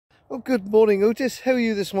Oh, good morning, Otis. How are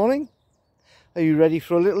you this morning? Are you ready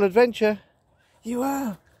for a little adventure? You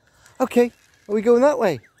are. Okay. Are we going that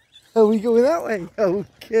way? Are we going that way?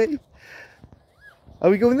 Okay. Are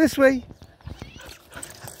we going this way?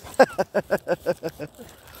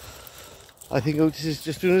 I think Otis is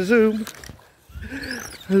just doing a zoom.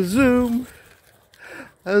 A zoom.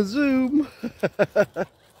 A zoom.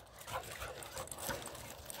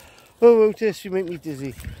 Oh, Otis, you make me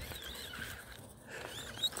dizzy.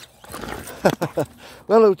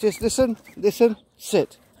 Well, Otis, listen,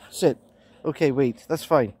 sit. Okay, wait, that's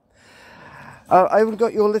fine. I haven't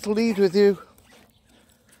got your little lead with you.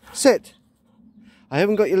 Sit. I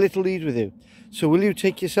haven't got your little lead with you. So will you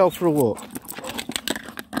take yourself for a walk?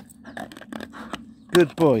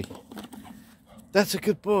 Good boy. That's a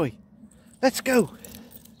good boy. Let's go.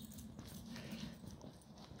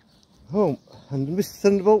 Oh, and Mr.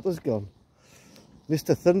 Thunderbolt has gone.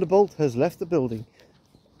 Mr. Thunderbolt has left the building.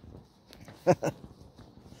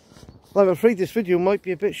 Well, I'm afraid this video might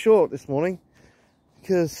be a bit short this morning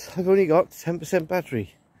because I've only got 10%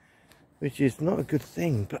 battery, which is not a good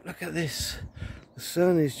thing. But look at this. The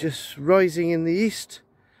sun is just rising in the east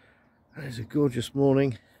and it's a gorgeous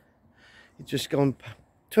morning. It's just gone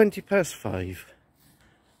 20 past 5.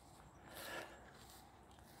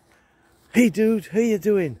 Hey dude, how you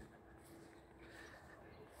doing?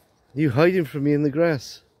 You hiding from me in the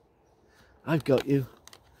grass? I've got you.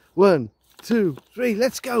 1, 2, 3,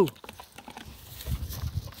 let's go.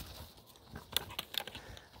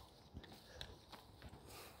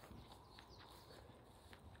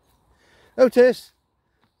 Otis,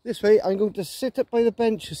 this way. I'm going to sit up by the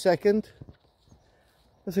bench a second.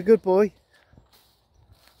 That's a good boy.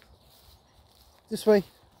 This way.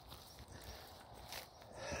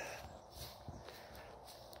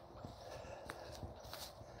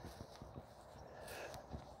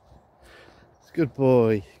 Good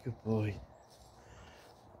boy, good boy.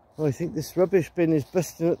 Well, I think this rubbish bin is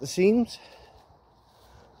busting at the seams.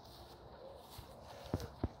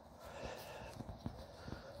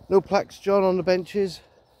 No plaques, John, on the benches.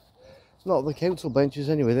 Not the council benches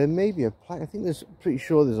anyway. There may be a plaque. I think there's, pretty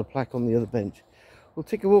sure there's a plaque on the other bench. We'll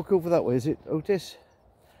take a walk over that way, is it, Otis?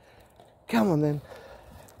 Come on then.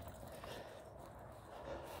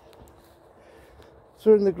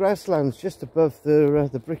 So we're in the grasslands just above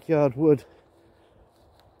the brickyard wood.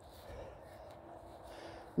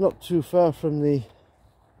 Not too far from the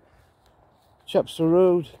Chapster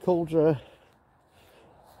Road, Cauldre,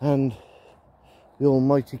 and the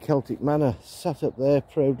almighty Celtic Manor sat up there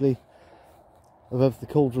proudly above the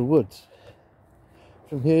Cauldre Woods.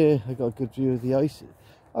 From here I got a good view of the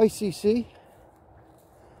ICC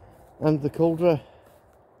and the Cauldre,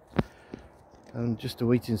 and just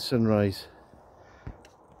awaiting sunrise.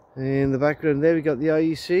 In the background there we got the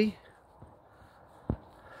IEC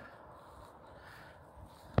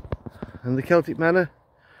and the Celtic Manor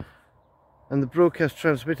and the broadcast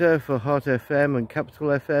transmitter for Heart FM and Capital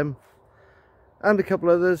FM and a couple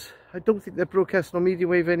others. I don't think they're broadcasting on medium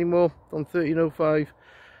wave anymore, on 1305,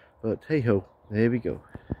 but hey ho, there we go.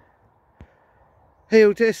 Hey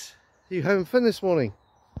Otis, are you having fun this morning?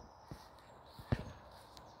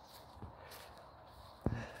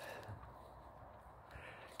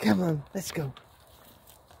 Come on, let's go.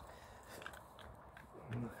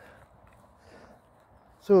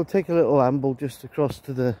 So we'll take a little amble just across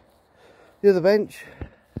to the other bench.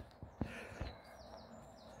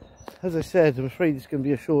 As I said, I'm afraid it's going to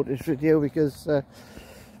be a shortish video because I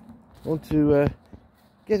want to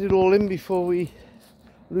get it all in before we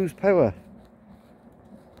lose power.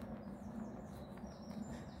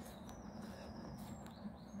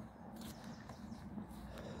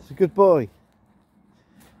 It's a good boy.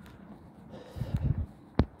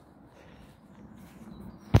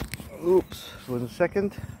 Oops, 1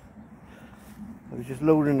 second. I was just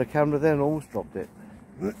lowering the camera there and almost dropped it.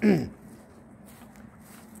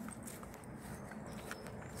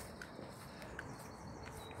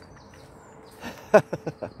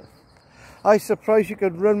 I'm surprised you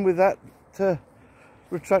could run with that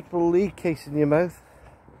retractable lead case in your mouth.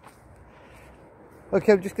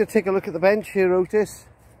 Okay, I'm just going to take a look at the bench here, Otis,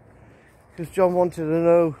 because John wanted to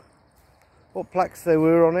know what plaques there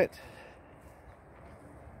were on it.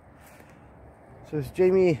 So it's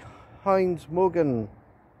Jamie Hines Morgan,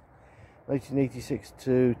 1986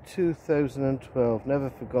 to 2012, never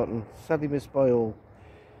forgotten, sadly missed by all.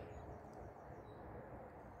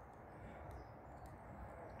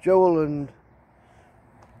 Joel and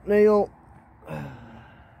Neil.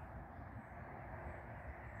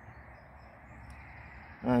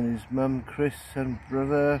 And his mum Chris and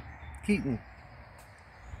brother Keaton.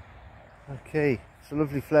 Okay, so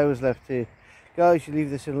lovely flowers left here. Guys, you leave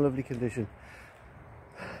this in a lovely condition.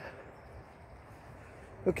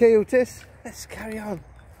 Okay, Otis, let's carry on.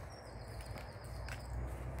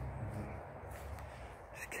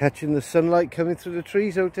 Just catching the sunlight coming through the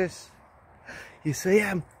trees, Otis. You say,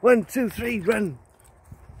 1, 2, 3, run.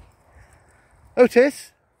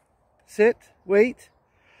 Otis, sit, wait.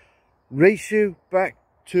 Race you back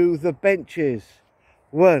to the benches.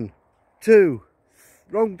 1, 2,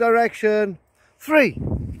 wrong direction, 3.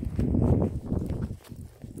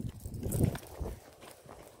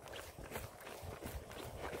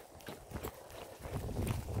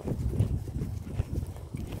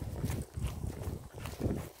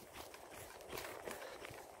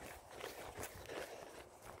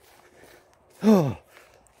 Oh.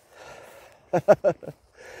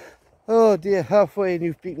 Oh dear, halfway and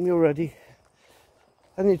you've beaten me already.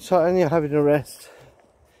 And you're having a rest.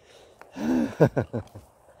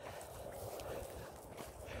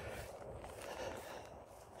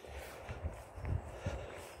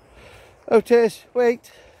 Otis,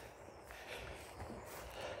 wait.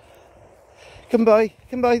 Come by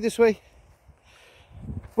this way.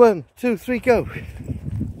 1, 2, 3, go.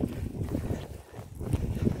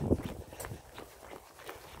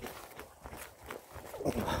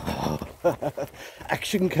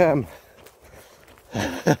 Action cam.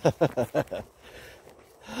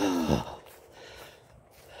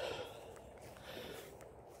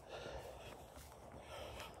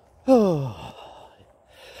 Oh,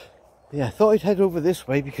 yeah, I thought I'd head over this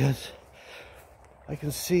way because I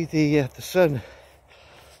can see the sun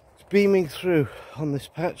beaming through on this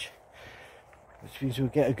patch, which means we'll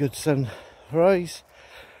get a good sunrise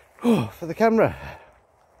for the camera.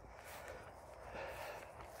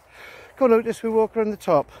 Come on, Otis, we walk around the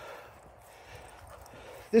top.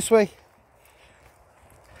 This way.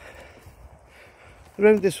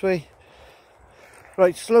 Around this way.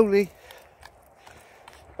 Right, slowly.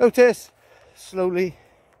 Otis, slowly.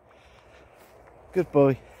 Good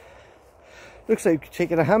boy. Looks like you're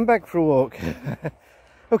taking a handbag for a walk.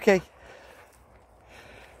 Okay.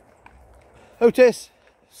 Otis,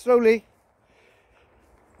 slowly.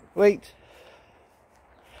 Wait.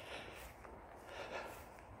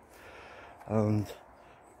 And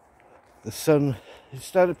the sun is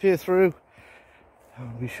starting to peer through,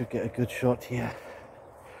 and we should get a good shot here.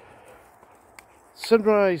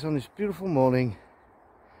 Sunrise on this beautiful morning.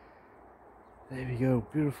 There we go,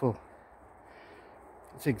 beautiful.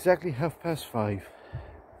 It's exactly 5:30.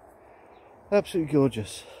 Absolutely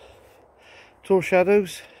gorgeous. Tall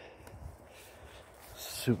shadows.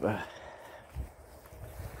 Super.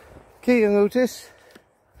 Okay, young Otis.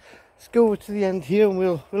 Let's go over to the end here and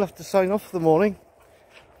we'll have to sign off for the morning.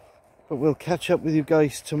 But we'll catch up with you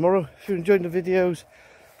guys tomorrow. If you're enjoying the videos,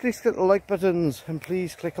 please click the like buttons and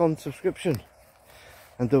please click on subscription.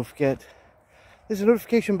 And don't forget, there's a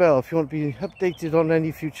notification bell if you want to be updated on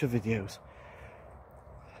any future videos.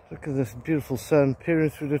 Look at this beautiful sun peering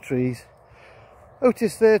through the trees.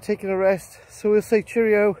 Otis there taking a rest. So we'll say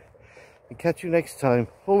cheerio and catch you next time.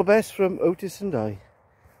 All the best from Otis and I.